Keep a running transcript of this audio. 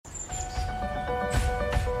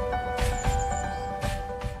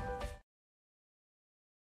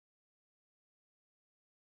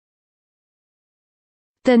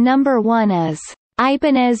The number one is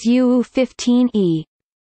Ibanez Uew 15E.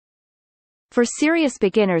 For serious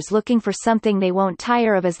beginners looking for something they won't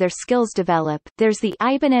tire of as their skills develop, there's the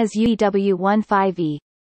Ibanez Uew 15E.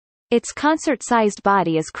 Its concert-sized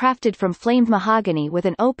body is crafted from flamed mahogany with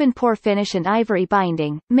an open-pore finish and ivory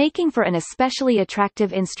binding, making for an especially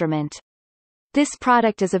attractive instrument. This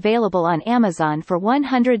product is available on Amazon for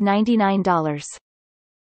 $199.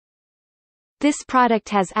 This product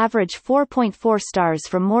has average 4.4 stars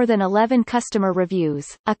from more than 11 customer reviews.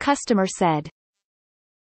 A customer said,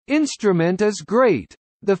 "Instrument is great.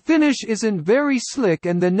 The finish isn't very slick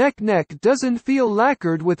and the neck doesn't feel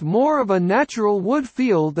lacquered with more of a natural wood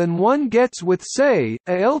feel than one gets with, say,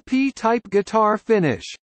 a LP-type guitar finish.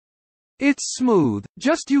 It's smooth,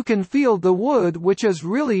 just you can feel the wood, which is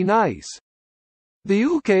really nice. The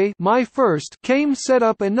uke, my first, came set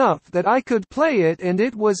up enough that I could play it and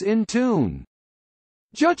it was in tune.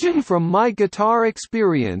 Judging from my guitar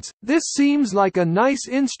experience, this seems like a nice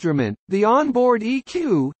instrument, the onboard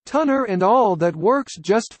EQ, tuner and all that works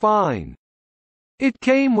just fine. It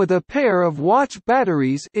came with a pair of watch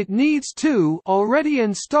batteries, it needs two, already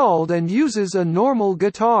installed and uses a normal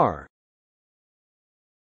guitar."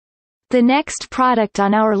 The next product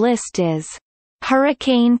on our list is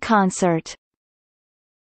Hricane Concert.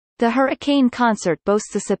 The Hricane Concert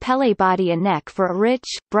boasts a sapele body and neck for a rich,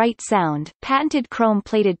 bright sound, patented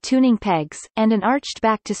chrome-plated tuning pegs, and an arched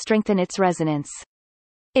back to strengthen its resonance.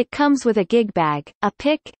 It comes with a gig bag, a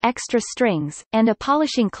pick, extra strings, and a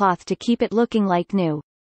polishing cloth to keep it looking like new.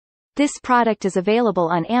 This product is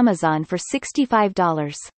available on Amazon for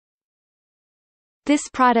 $65. This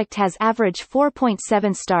product has average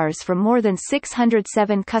 4.7 stars from more than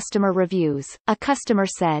 607 customer reviews. A customer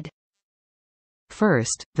said,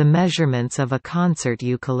 First, the measurements of a concert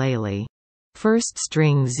ukulele. First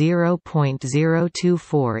string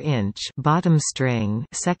 0.024 inch, bottom string,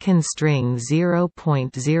 second string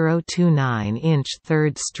 0.029 inch,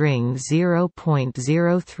 third string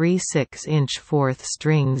 0.036 inch, fourth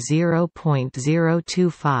string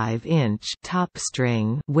 0.025 inch, top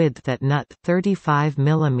string, width at nut 35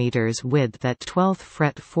 mm, width at 12th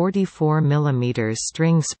fret 44 mm,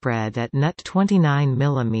 string spread at nut 29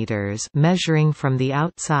 mm, measuring from the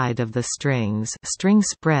outside of the strings, string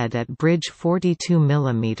spread at bridge 42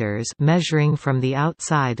 mm, measuring from the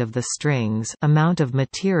outside of the strings, amount of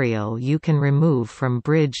material you can remove from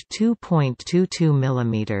bridge 2.22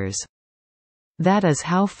 mm. That is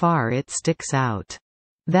how far it sticks out.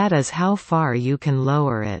 That is how far you can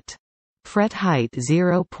lower it. Fret height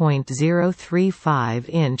 0.035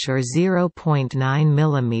 inch or 0.9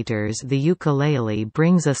 mm. The ukulele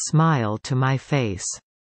brings a smile to my face.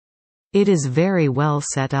 It is very well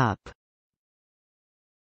set up.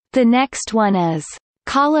 The next one is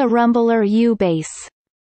Ukuleles Uew bass.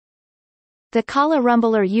 The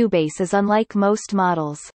Ukuleles Uew bass is unlike most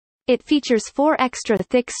models. It features 4 extra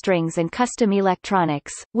thick strings and custom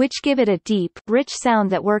electronics, which give it a deep, rich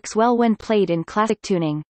sound that works well when played in classic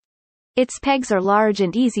tuning. Its pegs are large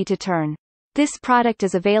and easy to turn. This product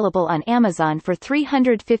is available on Amazon for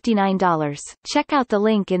 $359. Check out the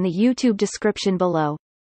link in the YouTube description below.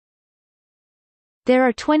 There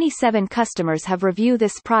are 27 customers have reviewed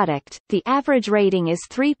this product. The average rating is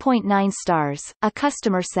 3.9 stars. A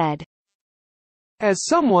customer said, "As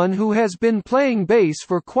someone who has been playing bass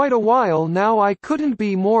for quite a while now, I couldn't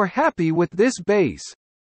be more happy with this bass.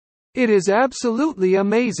 It is absolutely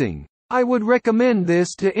amazing. I would recommend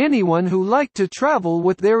this to anyone who like to travel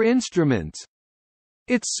with their instruments.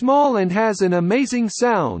 It's small and has an amazing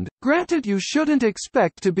sound. Granted, you shouldn't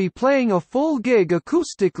expect to be playing a full gig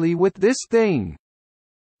acoustically with this thing.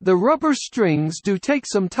 The rubber strings do take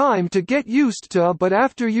some time to get used to, but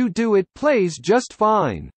after you do, it plays just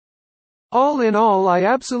fine. All in all, I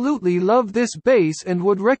absolutely love this bass and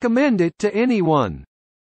would recommend it to anyone."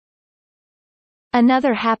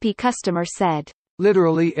 Another happy customer said,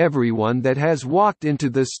 "Literally everyone that has walked into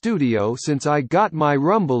the studio since I got my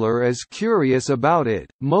rumbler is curious about it.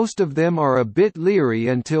 Most of them are a bit leery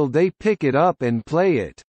until they pick it up and play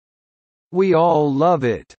it. We all love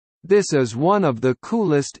it. This is one of the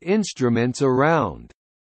coolest instruments around."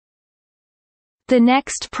 The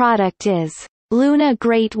next product is Luna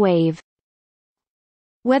Great Wave.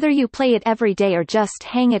 Whether you play it every day or just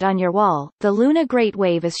hang it on your wall, the Luna Great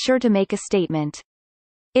Wave is sure to make a statement.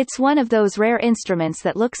 It's one of those rare instruments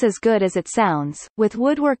that looks as good as it sounds, with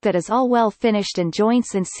woodwork that is all well finished and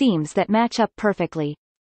joints and seams that match up perfectly.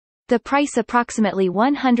 The price approximately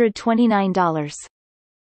 $129.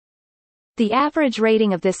 The average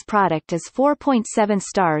rating of this product is 4.7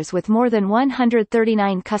 stars with more than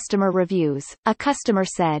 139 customer reviews. A customer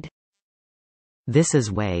said, This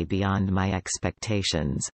is way beyond my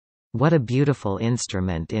expectations. What a beautiful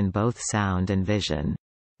instrument in both sound and vision.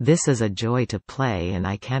 This is a joy to play and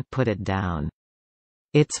I can't put it down.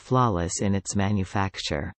 It's flawless in its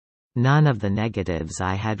manufacture. None of the negatives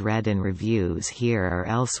I had read in reviews here or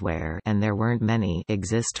elsewhere, and there weren't many,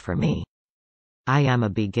 exist for me. I am a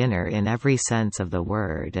beginner in every sense of the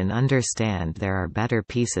word and understand there are better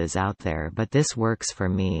pieces out there, but this works for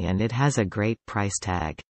me and it has a great price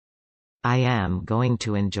tag. I am going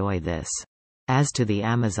to enjoy this. As to the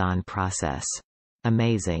Amazon process.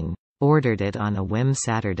 Amazing. Ordered it on a whim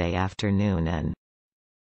Saturday afternoon and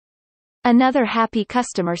Another happy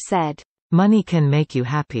customer said, money can make you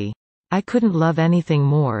happy. I couldn't love anything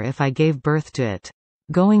more if I gave birth to it.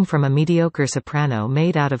 Going from a mediocre soprano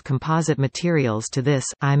made out of composite materials to this,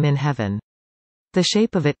 I'm in heaven. The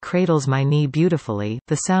shape of it cradles my knee beautifully,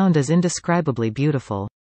 the sound is indescribably beautiful.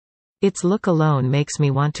 Its look alone makes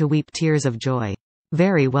me want to weep tears of joy.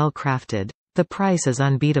 Very well crafted. The price is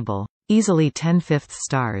unbeatable. Easily 10/5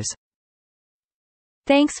 stars.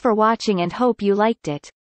 Thanks for watching and hope you liked it.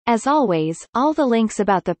 As always, all the links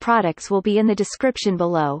about the products will be in the description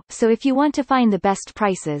below, so if you want to find the best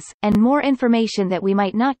prices, and more information that we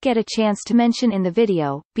might not get a chance to mention in the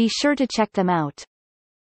video, be sure to check them out.